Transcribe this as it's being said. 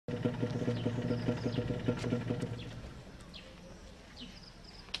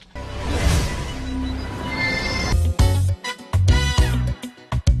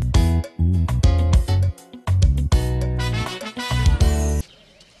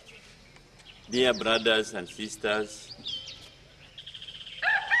Dear brothers and sisters,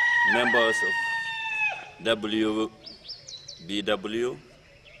 members of WBW,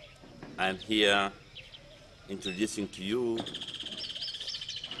 I'm here introducing to you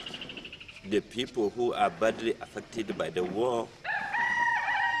the people who are badly affected by the war,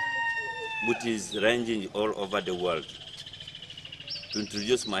 which is ranging all over the world. To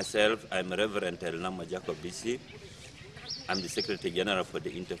introduce myself, I'm Reverend Elnama Jacob BC. I'm the Secretary General for the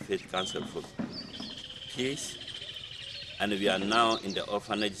Interfaith Council for Peace, and we are now in the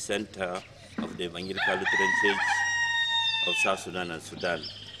orphanage center of the Evangelical Lutheran Church of South Sudan and Sudan.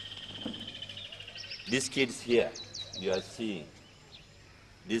 These kids here, you are seeing,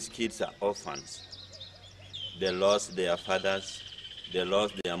 these kids are orphans. They lost their fathers, they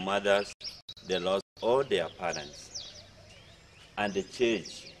lost their mothers, they lost all their parents. And the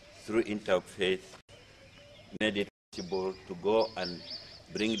church, through interfaith, made it possible to go and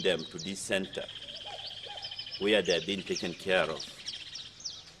bring them to this center where they are being taken care of.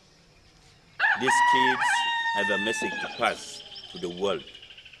 These kids have a message to pass to the world,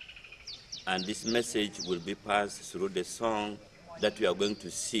 and this message will be passed through the song that we are going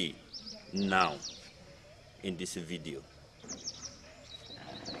to see now in this video.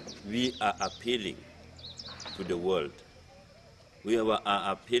 We are appealing to the world. We are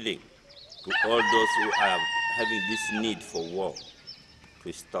appealing to all those who are having this need for war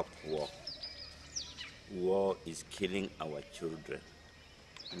to stop war. War is killing our children.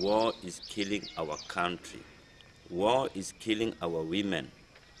 War is killing our country. War is killing our women.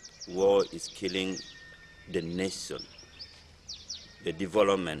 War is killing the nation, the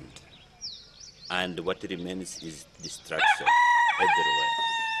development, and what remains is destruction everywhere.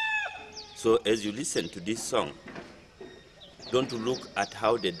 So as you listen to this song, don't look at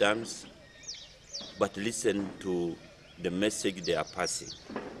how they dance, but listen to the message they are passing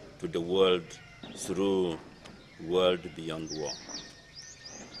to the world through World Beyond War.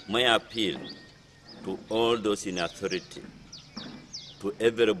 My appeal to all those in authority, to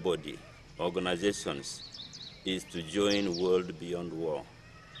everybody, organizations, is to join World Beyond War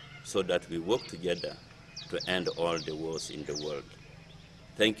so that we work together to end all the wars in the world.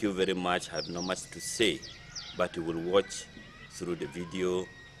 Thank you very much. I have not much to say, but you will watch through the video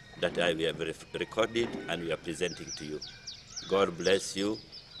that we have recorded and we are presenting to you. God bless you.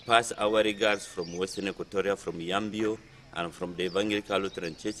 Pass our regards from Western Equatoria, from Yambio, and from the Evangelical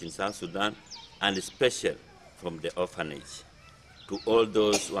Lutheran Church in South Sudan, and especially from the orphanage, to all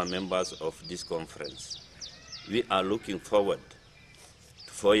those who are members of this conference. We are looking forward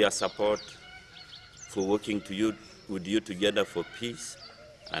for your support, for working with you together for peace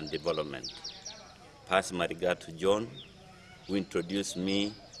and development. Pass my regard to John, who introduced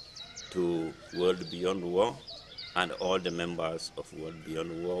me to World Beyond War, and all the members of World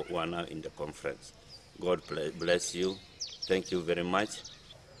Beyond War who are now in the conference. God bless you. Thank you very much.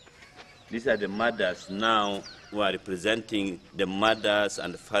 These are the mothers now who are representing the mothers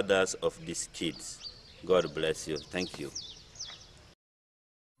and fathers of these kids. God bless you. Thank you.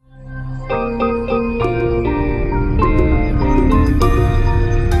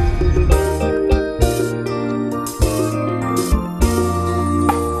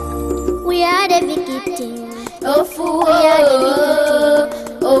 We are the victims. Of war. We are the victims.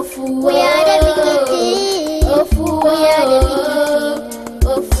 Of war. We are the victims. Of war. We are the victims.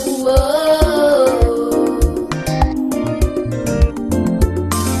 Of war.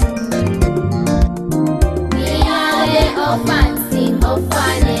 We are the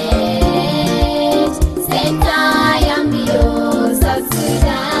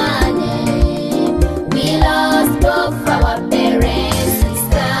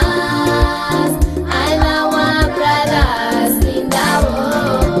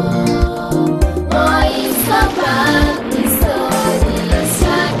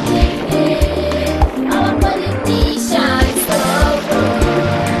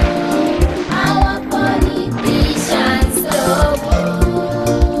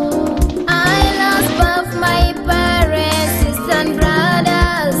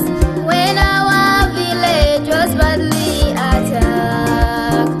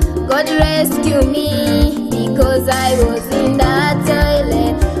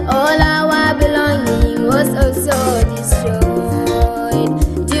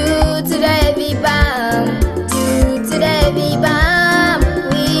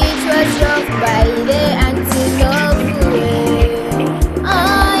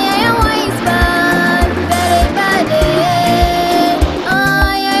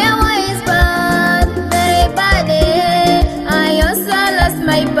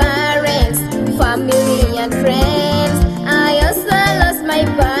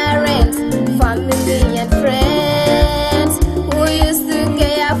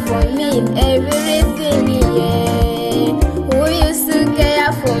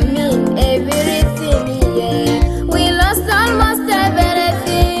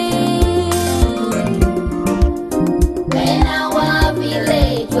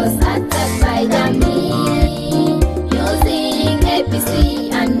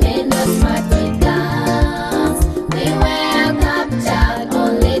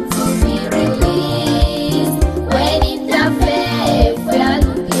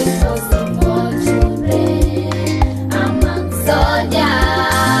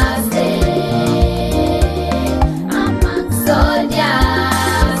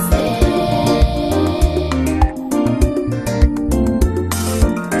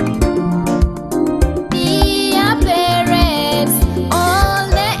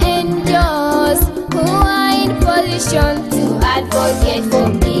get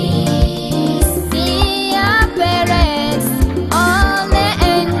for